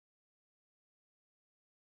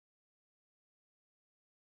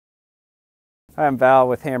Hi, I'm Val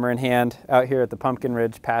with Hammer in Hand out here at the Pumpkin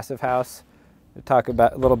Ridge Passive House to talk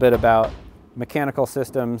about a little bit about mechanical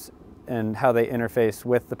systems and how they interface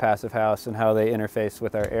with the passive house and how they interface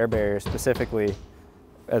with our air barrier specifically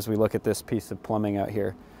as we look at this piece of plumbing out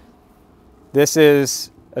here. This is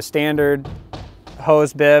a standard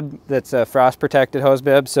hose bib that's a frost protected hose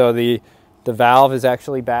bib, so the valve is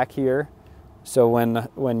actually back here. So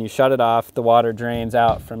when you shut it off, the water drains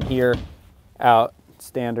out from here out,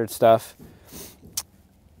 standard stuff.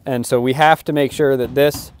 And so we have to make sure that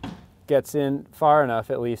this gets in far enough,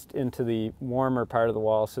 at least into the warmer part of the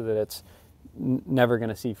wall, so that it's never going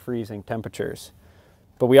to see freezing temperatures.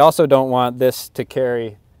 But we also don't want this to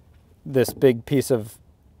carry, this big piece of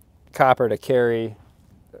copper to carry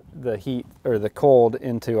the heat or the cold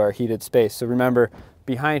into our heated space. So remember,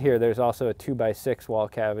 behind here there's also a 2x6 wall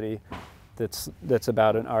cavity that's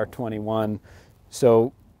about an R21.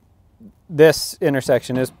 So this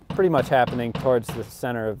intersection is pretty much happening towards the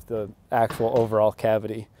center of the actual overall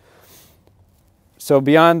cavity. So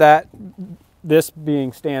beyond that, this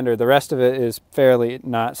being standard, the rest of it is fairly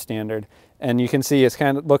not standard. And you can see it's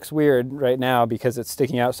kind of looks weird right now because it's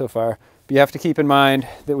sticking out so far. But you have to keep in mind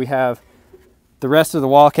that we have the rest of the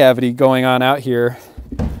wall cavity going on out here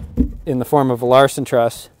in the form of a Larson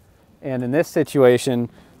truss. And in this situation,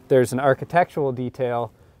 there's an architectural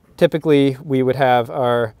detail. Typically, we would have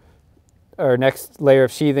our next layer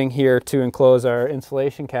of sheathing here to enclose our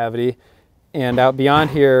insulation cavity. And out beyond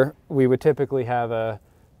here, we would typically have a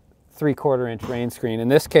 3/4 inch rain screen. In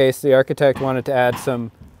this case, the architect wanted to add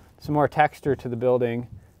some more texture to the building,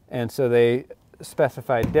 and so they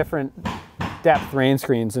specified different depth rain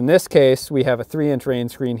screens. In this case, we have a 3-inch rain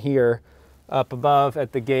screen here. Up above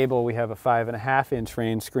at the gable, we have a 5.5 inch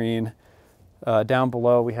rain screen. Down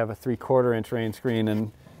below, we have a 3/4 inch rain screen,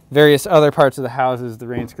 and various other parts of the houses, the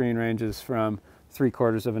rain screen ranges from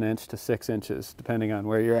 3/4 of an inch to 6 inches, depending on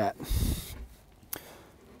where you're at.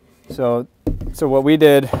 So what we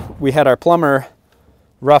did, we had our plumber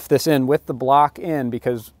rough this in with the block in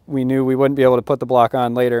because we knew we wouldn't be able to put the block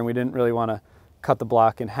on later, and we didn't really want to cut the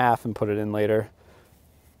block in half and put it in later.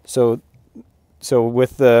 So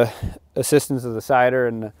with the assistance of the sider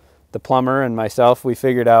and the plumber and myself, we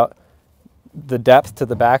figured out the depth to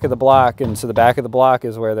the back of the block, and so the back of the block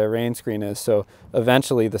is where their rain screen is. So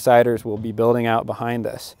eventually the siders will be building out behind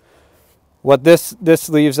us. What this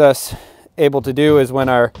leaves us able to do is when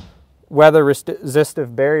our weather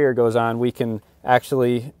resistive barrier goes on, we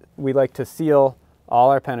like to seal all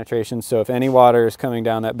our penetrations, so if any water is coming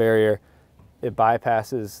down that barrier, it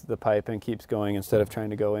bypasses the pipe and keeps going instead of trying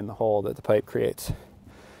to go in the hole that the pipe creates.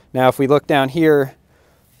 Now if we look down here,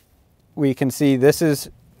 we can see this is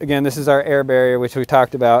our air barrier, which we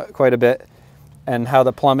talked about quite a bit, and how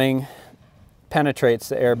the plumbing penetrates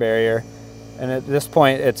the air barrier. And at this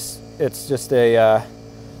point, it's just a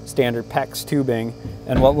standard PEX tubing.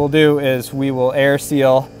 And what we'll do is we will air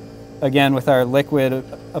seal, again with our liquid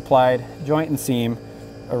applied joint and seam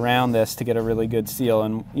around this to get a really good seal.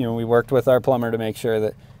 And we worked with our plumber to make sure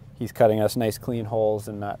that he's cutting us nice clean holes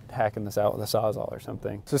and not hacking this out with a Sawzall or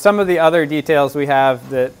something. So some of the other details we have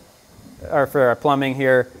that are for our plumbing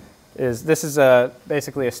here is this is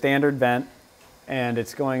basically a standard vent, and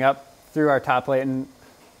it's going up through our top plate, and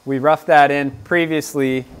we roughed that in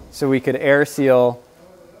previously so we could air seal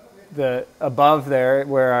the above there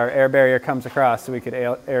where our air barrier comes across, so we could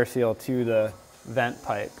air seal to the vent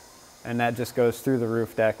pipe, and that just goes through the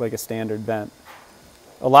roof deck like a standard vent.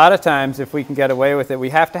 A lot of times, if we can get away with it,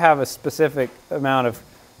 we have to have a specific amount of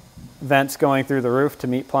vents going through the roof to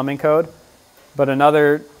meet plumbing code. But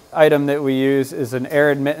another item that we use is an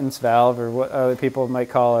air admittance valve, or what other people might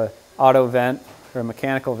call a auto vent or a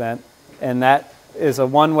mechanical vent. And that is a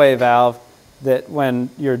one-way valve that when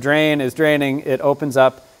your drain is draining, it opens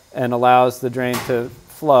up and allows the drain to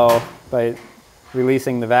flow by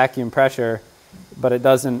releasing the vacuum pressure, but it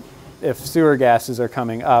doesn't, if sewer gases are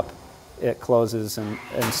coming up, it closes and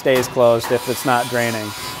stays closed if it's not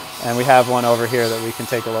draining. And we have one over here that we can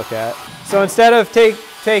take a look at. So instead of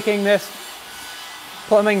taking this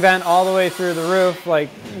plumbing vent all the way through the roof like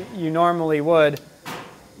you normally would,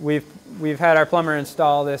 we've had our plumber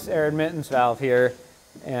install this air admittance valve here,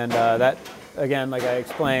 and that, again, like I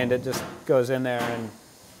explained, it just goes in there and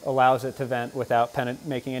allows it to vent without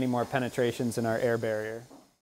making any more penetrations in our air barrier.